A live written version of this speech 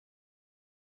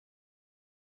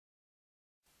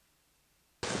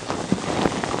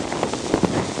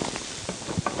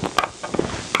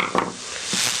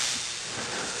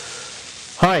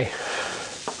Hi,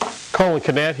 Colin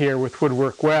Cadet here with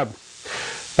Woodwork Web.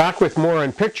 Back with more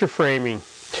on picture framing.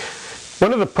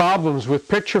 One of the problems with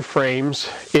picture frames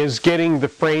is getting the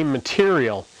frame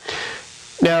material.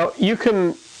 Now you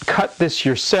can cut this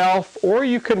yourself, or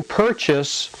you can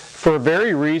purchase for a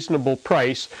very reasonable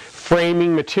price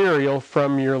framing material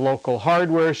from your local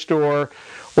hardware store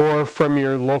or from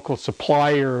your local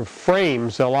supplier of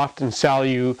frames. They'll often sell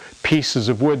you pieces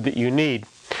of wood that you need.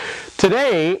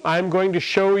 Today I'm going to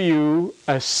show you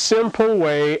a simple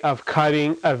way of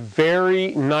cutting a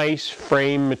very nice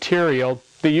frame material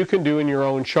that you can do in your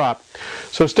own shop.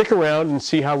 So stick around and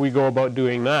see how we go about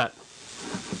doing that.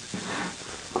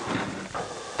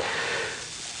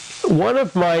 One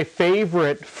of my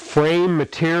favorite frame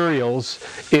materials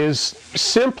is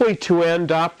simply to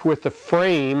end up with a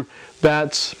frame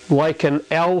that's like an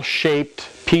L-shaped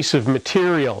piece of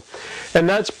material. And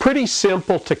that's pretty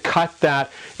simple to cut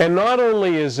that. And not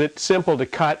only is it simple to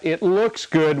cut, it looks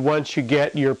good once you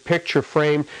get your picture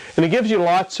frame, and it gives you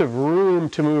lots of room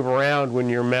to move around when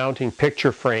you're mounting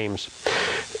picture frames.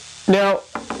 Now,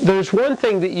 there's one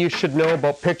thing that you should know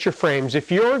about picture frames. If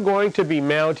you're going to be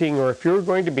mounting, or if you're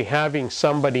going to be having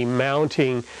somebody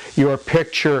mounting your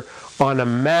picture on a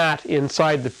mat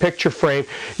inside the picture frame,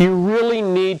 you really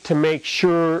need to make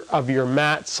sure of your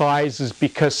mat sizes,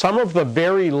 because some of the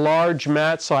very large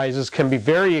mat sizes can be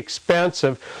very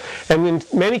expensive, and in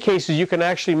many cases you can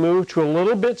actually move to a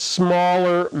little bit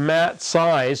smaller mat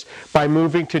size by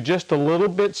moving to just a little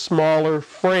bit smaller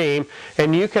frame,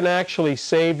 and you can actually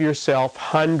save yourself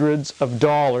hundreds of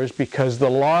dollars, because the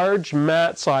large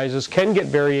mat sizes can get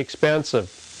very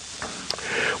expensive.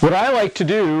 What I like to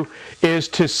do is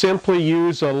to simply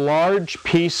use a large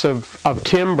piece of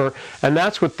timber, and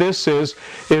that's what this is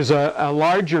a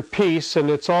larger piece, and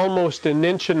it's almost 1 1/8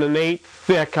 inches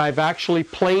thick. I've actually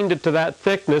planed it to that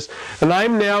thickness, and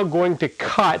I'm now going to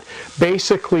cut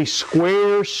basically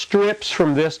square strips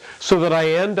from this so that I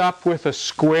end up with a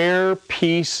square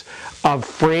piece of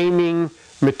framing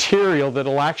material that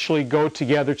will actually go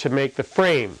together to make the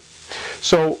frame.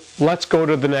 So let's go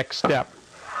to the next step.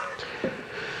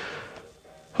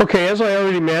 Okay, as I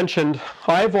already mentioned,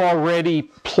 I've already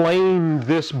planed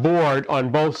this board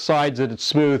on both sides that it's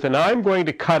smooth, and I'm going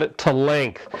to cut it to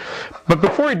length. But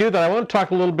before I do that, I want to talk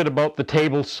a little bit about the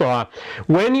table saw.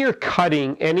 When you're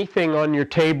cutting anything on your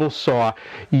table saw,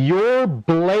 your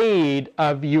blade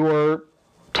of your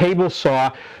table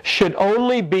saw should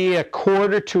only be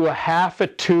 1/4 to 1/2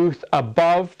 tooth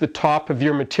above the top of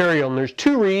your material, and there's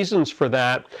two reasons for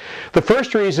that. The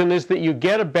first reason is that you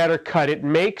get a better cut. It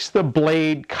makes the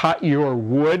blade cut your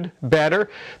wood better.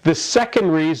 The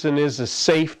second reason is a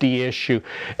safety issue,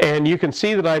 and you can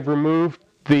see that I've removed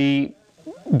the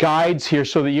guides here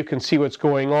so that you can see what's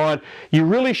going on. You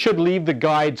really should leave the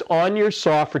guides on your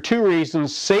saw for two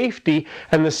reasons: safety,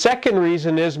 and the second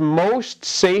reason is most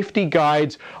safety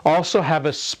guides also have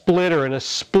a splitter, and a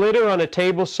splitter on a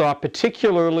table saw,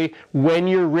 particularly when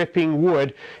you're ripping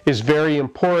wood, is very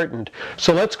important.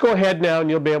 So let's go ahead now and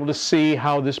you'll be able to see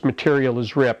how this material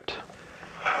is ripped.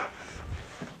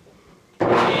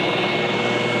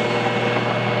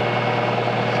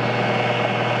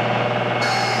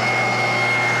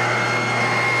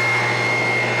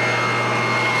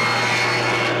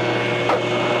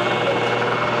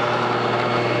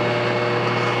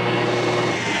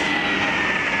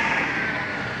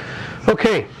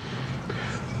 Okay,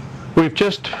 we've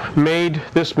just made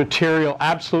this material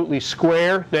absolutely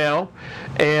square now,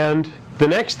 and the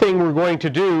next thing we're going to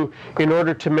do in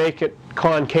order to make it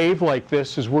concave like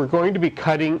this is we're going to be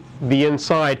cutting the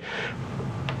inside.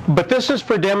 But this is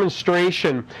for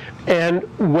demonstration, and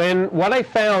what I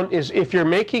found is if you're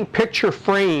making picture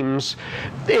frames,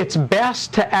 it's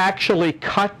best to actually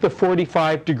cut the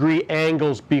 45-degree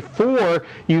angles before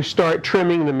you start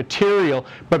trimming the material.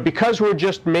 But because we're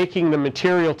just making the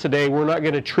material today, we're not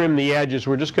going to trim the edges.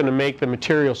 We're just going to make the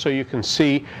material so you can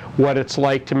see what it's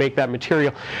like to make that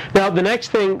material. Now, the next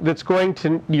thing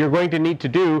you're going to need to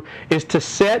do is to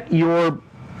set your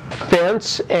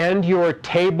fence and your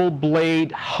table blade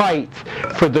height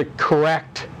for the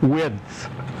correct width.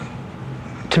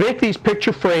 To make these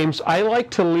picture frames, I like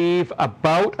to leave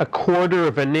about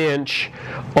 1/4 inch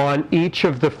on each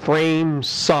of the frame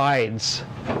sides.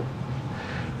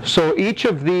 So each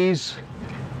of these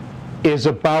is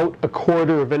about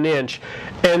 1/4 inch.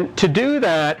 And to do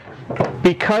that,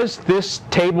 because this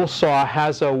table saw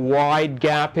has a wide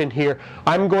gap in here,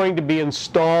 I'm going to be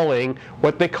installing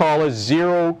what they call a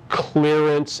zero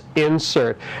clearance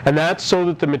insert, and that's so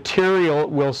that the material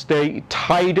will stay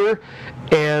tighter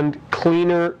and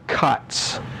cleaner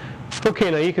cuts.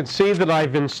 Okay, now you can see that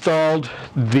I've installed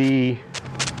the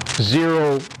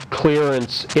zero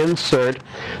clearance insert.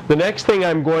 The next thing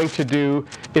I'm going to do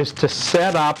is to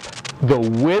set up the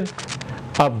width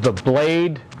of the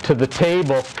blade to the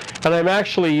table, and I'm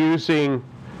actually using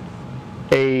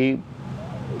a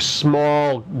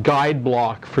small guide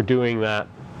block for doing that.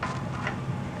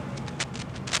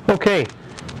 Okay,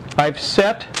 I've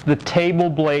set the table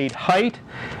blade height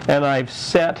and I've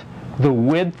set the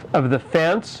width of the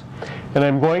fence, and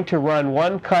I'm going to run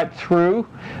one cut through.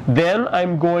 Then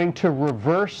I'm going to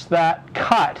reverse that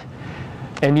cut,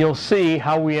 and you'll see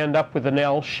how we end up with an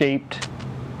L-shaped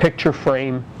picture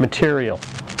frame material.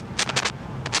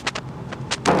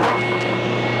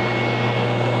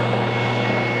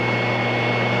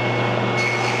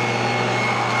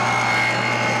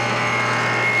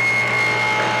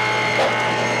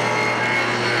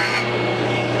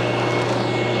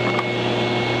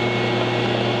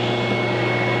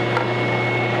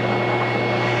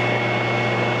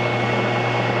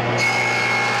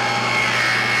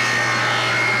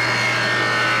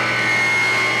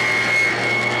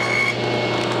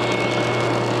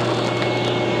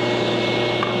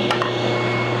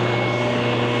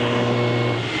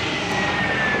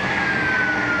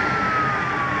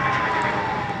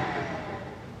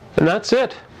 And that's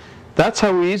it. That's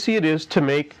how easy it is to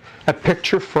make a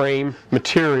picture frame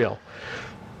material.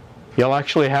 You'll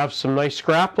actually have some nice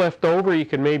scrap left over. You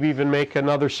can maybe even make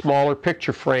another smaller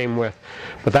picture frame with.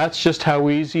 But that's just how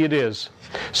easy it is.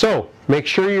 So make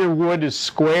sure your wood is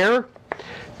square.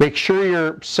 Make sure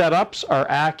your setups are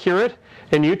accurate.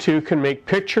 And you too can make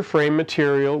picture frame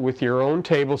material with your own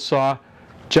table saw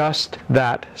just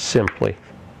that simply.